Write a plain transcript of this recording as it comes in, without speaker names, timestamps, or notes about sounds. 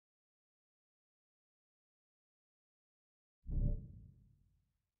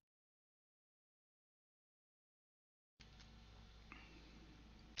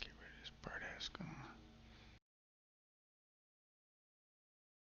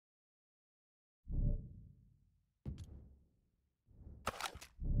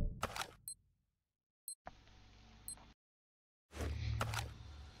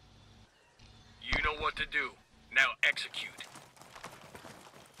what to do. Now execute.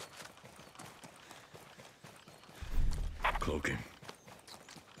 Cloaking.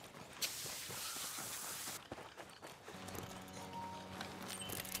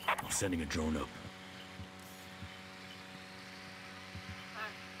 I'm sending a drone up.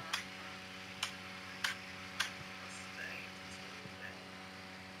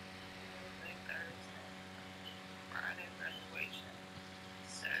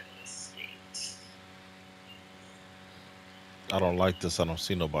 I don't like this. I don't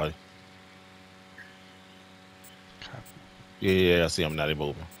see nobody. Copy. Yeah, I see him now. They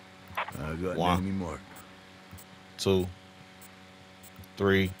moving. I got an One. enemy mark. 2,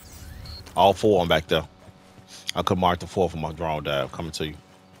 3. All 4 of them back there. I could mark the 4th on my drone dive. Coming to you.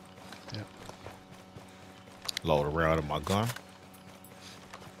 Yep. Load around in my gun.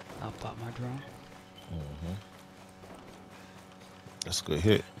 I'll pop my drone. That's a good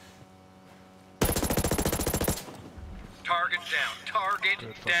hit. Target down. Target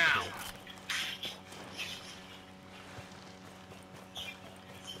Good fucking down.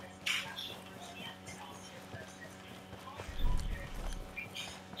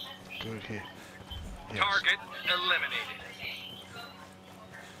 kill. Good hit. Yes. Target eliminated.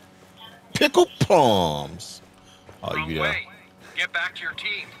 Pickle plums. Oh, Wrong you there? way. Get back to your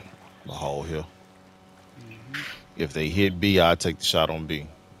team. The hole here. If they hit B, I'll take the shot on B.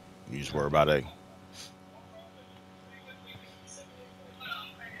 You just worry about A. Okay,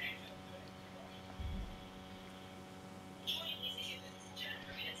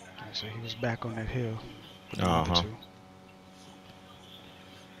 so he was back on that hill. With the other two.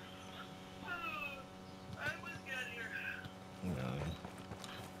 Yeah.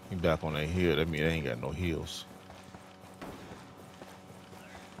 He back on that hill. That mean they ain't got no heels.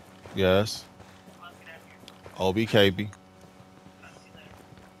 Yes. OBKB.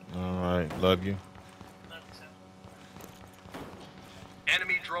 Alright, love you.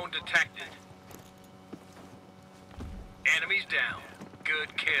 Enemy drone detected. Enemies down.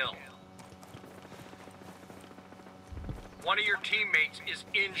 Good kill. One of your teammates is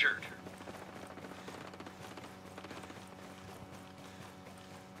injured.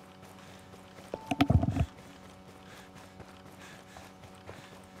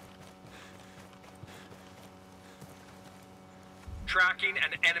 Tracking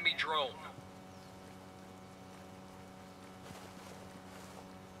an enemy drone.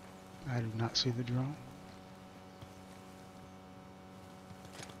 I do not see the drone.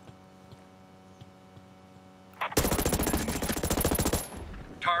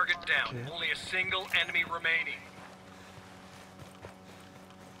 Target down. Okay. Only a single enemy remaining.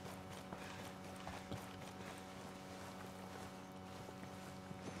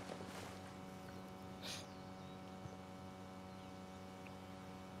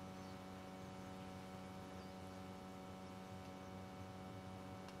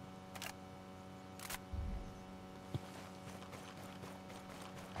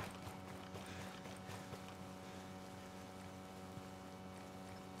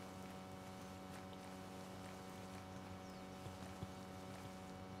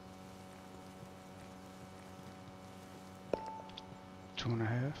 Two and a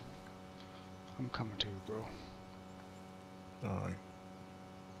half. I'm coming to you, bro. Alright.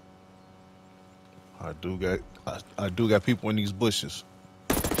 I do got people in these bushes.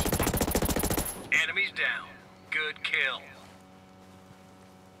 Enemies down. Good kill.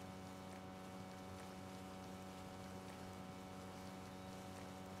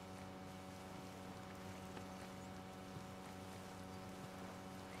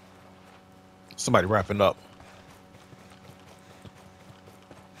 Somebody wrapping up.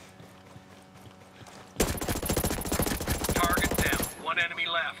 Target down. One enemy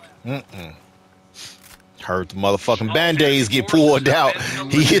left. Heard the motherfucking band-aids get pulled out.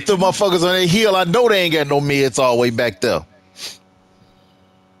 He hit the motherfuckers on their heel. I know they ain't got no meds all the way back there.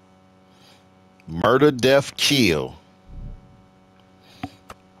 Murder, death, kill.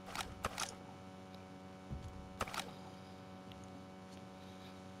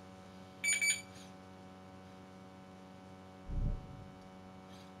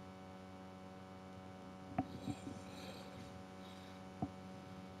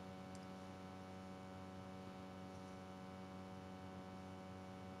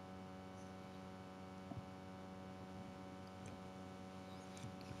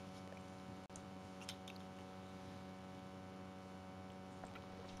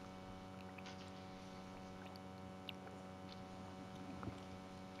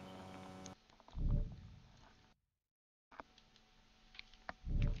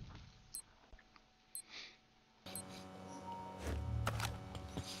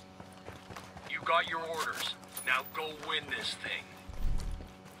 got your orders. Now go win this thing.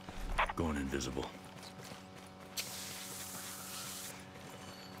 Going invisible.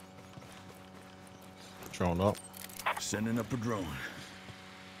 Drone up. Sending up a drone.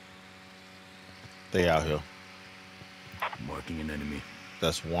 They out here. Marking an enemy.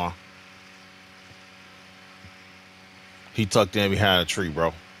 That's one. He tucked in behind a tree,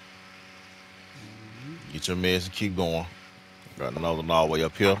 bro. Get your meds and keep going. Got another all the way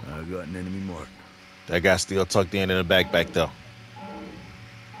up here. I got an enemy marked. That guy still tucked in the back there.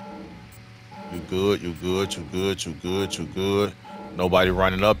 You good, you good, you good, you good, you good. Nobody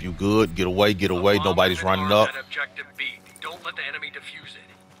running up, you good. Get away, get away. Nobody's running up. At objective B. Don't let the enemy defuse it.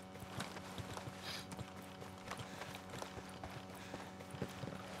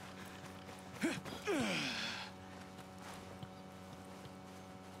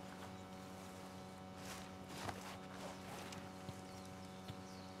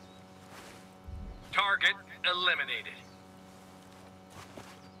 Target eliminated.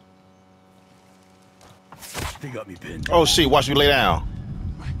 They got me pinned. Oh shit, watch me lay down.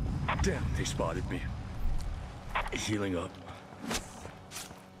 Damn, they spotted me. Healing up.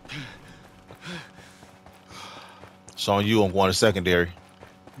 It's on you, I'm going to secondary.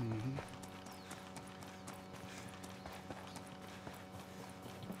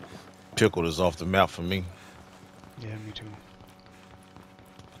 Pickled is off the map for me. Yeah, me too.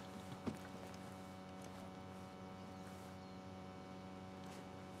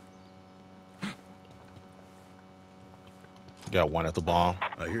 Got one at the bomb.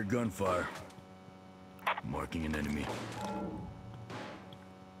 I hear gunfire. Marking an enemy.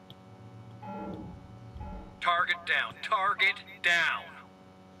 Target down. Target down.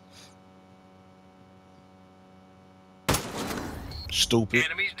 Stupid.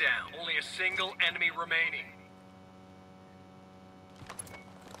 Enemies down. Only a single enemy remaining.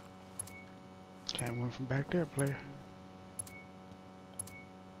 Can't win from back there, player.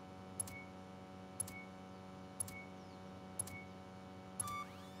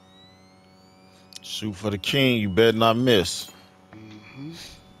 Shoot for the king, you better not miss.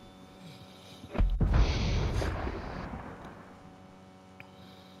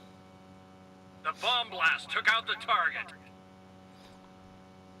 The bomb blast took out the target.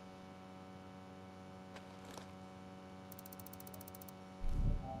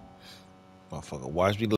 Motherfucker, watch me.